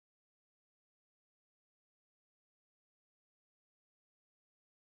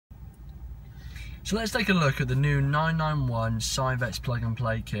So let's take a look at the new 991 Syvecs plug and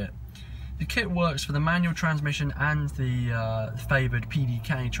play kit. The kit works for the manual transmission and the favoured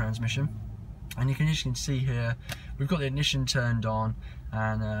PDK transmission. And you can see here, we've got the ignition turned on,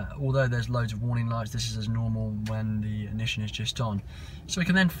 and although there's loads of warning lights, this is as normal when the ignition is just on. So we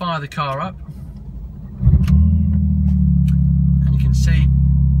can then fire the car up, and you can see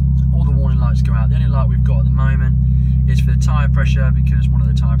all the warning lights go out. The only light we've got at the moment is for the tyre pressure, because one of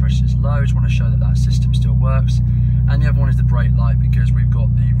the tyre pressures is low. Just want to show that that system still works. And the other one is the brake light, because we've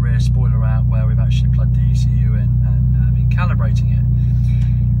got the rear spoiler out where we've actually plugged the ECU in and been calibrating it.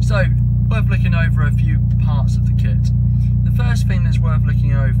 So, worth looking over a few parts of the kit. The first thing that's worth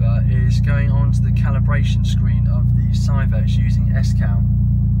looking over is going on to the calibration screen of the Syvecs using SCAL.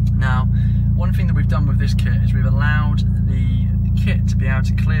 Now, one thing that we've done with this kit is we've allowed the kit to be able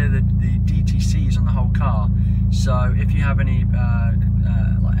to clear the DTCs on the whole car. So if you have any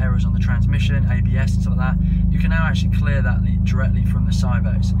like errors on the transmission, ABS and stuff like that, you can now actually clear that directly from the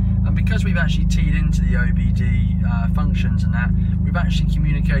Syvecs. And because we've actually teed into the OBD functions and that, we've actually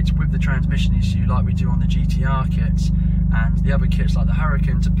communicated with the transmission ECU like we do on the GTR kits and the other kits like the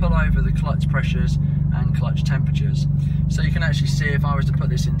Hurricane to pull over the clutch pressures and clutch temperatures. So you can actually see, if I was to put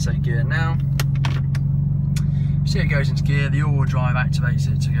this in, say, gear now, see it goes into gear, the all-wheel drive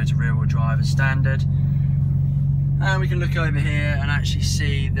activates it to go to rear-wheel drive as standard. And we can look over here and actually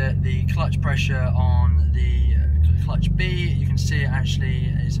see that the clutch pressure on the clutch B, you can see it actually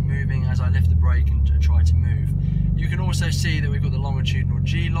is moving as I lift the brake and try to move. You can also see that we've got the longitudinal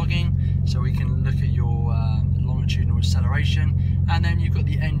G logging, so we can look at your longitudinal acceleration, and then you've got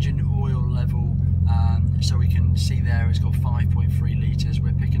the engine oil level, so we can see there it's got 5.3 litres.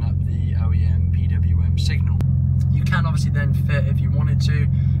 We're picking up the OEM PWM signal. You can obviously then fit, if you wanted to,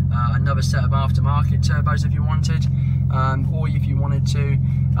 another set of aftermarket turbos if you wanted, or if you wanted to,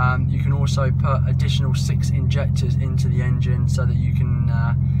 you can also put additional 6 injectors into the engine so that you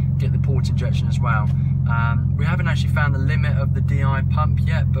can get the port injection as well. We haven't actually found the limit of the DI pump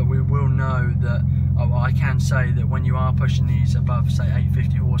yet, but we will know that, I can say that when you are pushing these above, say,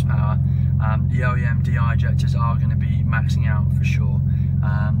 850 horsepower, the OEM DI injectors are going to be maxing out for sure.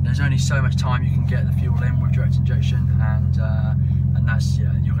 There's only so much time you can get the fuel in with direct injection, and that's,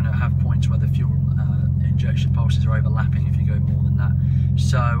 yeah, you're going to have points where the fuel injection pulses are overlapping if you go more than that.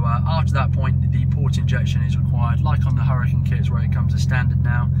 So after that point, the port injection is required, like on the Hurricane kits where it comes as standard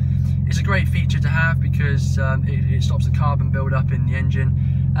now. It's a great feature to have because it stops the carbon build up in the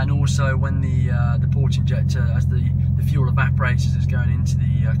engine, and also when the port injector, as the fuel evaporates as it's going into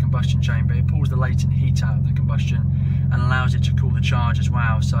the combustion chamber, it pulls the latent heat out of the combustion and allows it to cool the charge as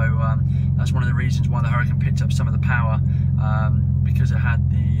well. So that's one of the reasons why the Hurricane picked up some of the power, because it had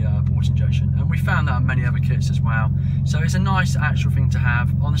the port injection, and we found that on many other kits as well. So it's a nice actual thing to have.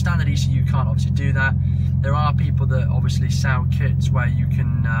 On the standard ECU, you can't obviously do that. There are people that obviously sell kits where you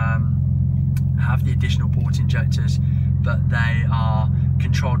can have the additional port injectors, but they are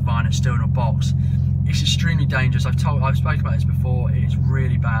controlled via an external box. It's extremely dangerous. I've spoken about this before. It is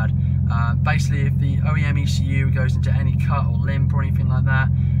really bad. Basically, if the OEM ECU goes into any cut or limp or anything like that,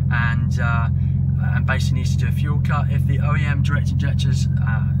 and basically needs to do a fuel cut, if the OEM direct injectors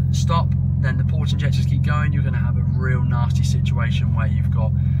stop, then the port injectors keep going, you're going to have a real nasty situation where you've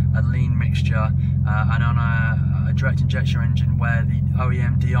got a lean mixture, and on a direct injection engine where the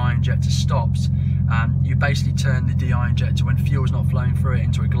OEM DI injector stops, you basically turn the DI injector, when fuel's not flowing through it,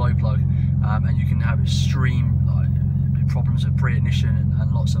 into a glow plug, and you can have extreme problems with pre-ignition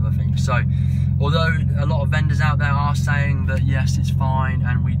and lots of other things. So although a lot of vendors out there are saying that yes, it's fine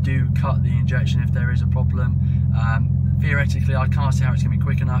and we do cut the injection if there is a problem, theoretically I can't see how it's going to be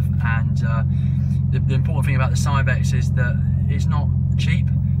quick enough. And the important thing about the Syvecs is that it's not cheap,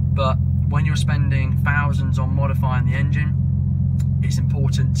 but when you're spending thousands on modifying the engine, it's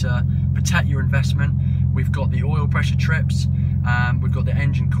important to protect your investment. We've got the oil pressure trips, we've got the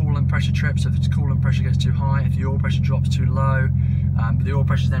engine coolant pressure trips. So if the coolant pressure gets too high, if the oil pressure drops too low, the oil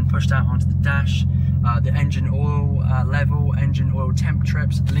pressure is then pushed out onto the dash. The engine oil level, engine oil temp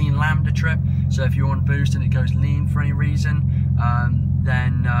trips, lean lambda trip. So if you're on boost and it goes lean for any reason,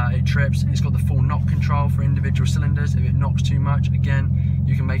 then it trips. It's got the full knock control for individual cylinders. If it knocks too much, again,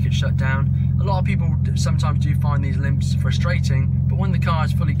 you can make it shut down. A lot of people sometimes do find these limps frustrating, but when the car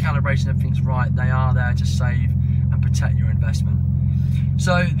is fully calibrated and everything's right, they are there to save and protect your investment.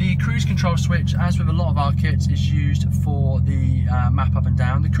 So the cruise control switch, as with a lot of our kits, is used for the map up and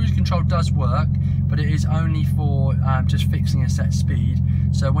down. The cruise control does work, but it is only for just fixing a set speed.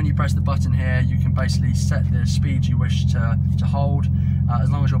 So when you press the button here, you can basically set the speed you wish to hold. As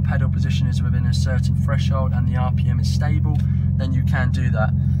long as your pedal position is within a certain threshold and the RPM is stable, then you can do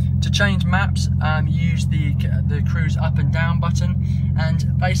that. To change maps, use the cruise up and down button,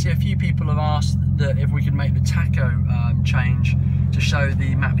 and basically a few people have asked that if we could make the tacho change to show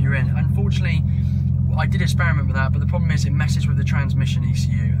the map you're in. Unfortunately, I did experiment with that, but the problem is it messes with the transmission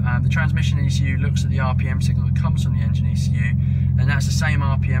ECU. The transmission ECU looks at the RPM signal that comes from the engine ECU, and that's the same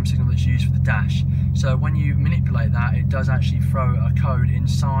RPM signal that's used for the dash. So when you manipulate that, it does actually throw a code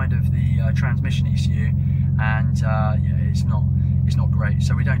inside of the transmission ECU, and yeah, it's not great,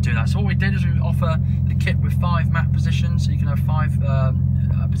 so we don't do that. So what we did is we offer the kit with 5 map positions, so you can have 5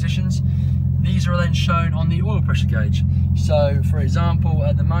 positions. These are then shown on the oil pressure gauge. So for example,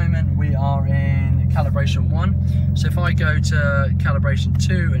 at the moment we are in calibration 1. So if I go to calibration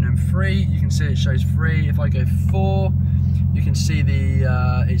 2 and then 3, you can see it shows 3. If I go 4, you can see the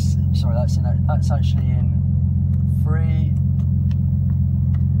that's actually in 3.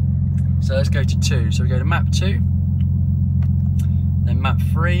 So let's go to 2. So we go to map 2, then map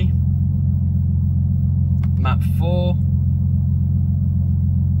 3, map 4,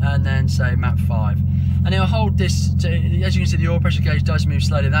 and then say map 5. And it'll hold this to, as you can see, the oil pressure gauge does move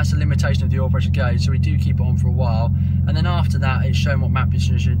slowly. That's a limitation of the oil pressure gauge, so we do keep it on for a while. And then after that, it's showing what map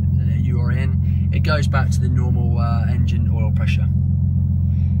position you are in. It goes back to the normal engine oil pressure.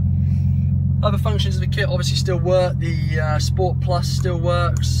 Other functions of the kit obviously still work. The Sport Plus still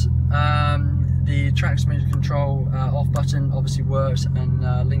works. The traction control off button obviously works and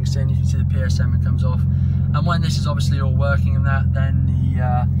links in. You can see the PSM that comes off. And when this is obviously all working and that, then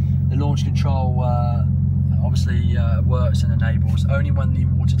the launch control obviously works and enables only when the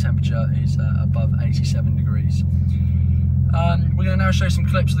water temperature is above 87 degrees. We're going to now show some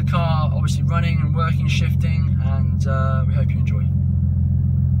clips of the car obviously running and working, shifting, and we hope you enjoy.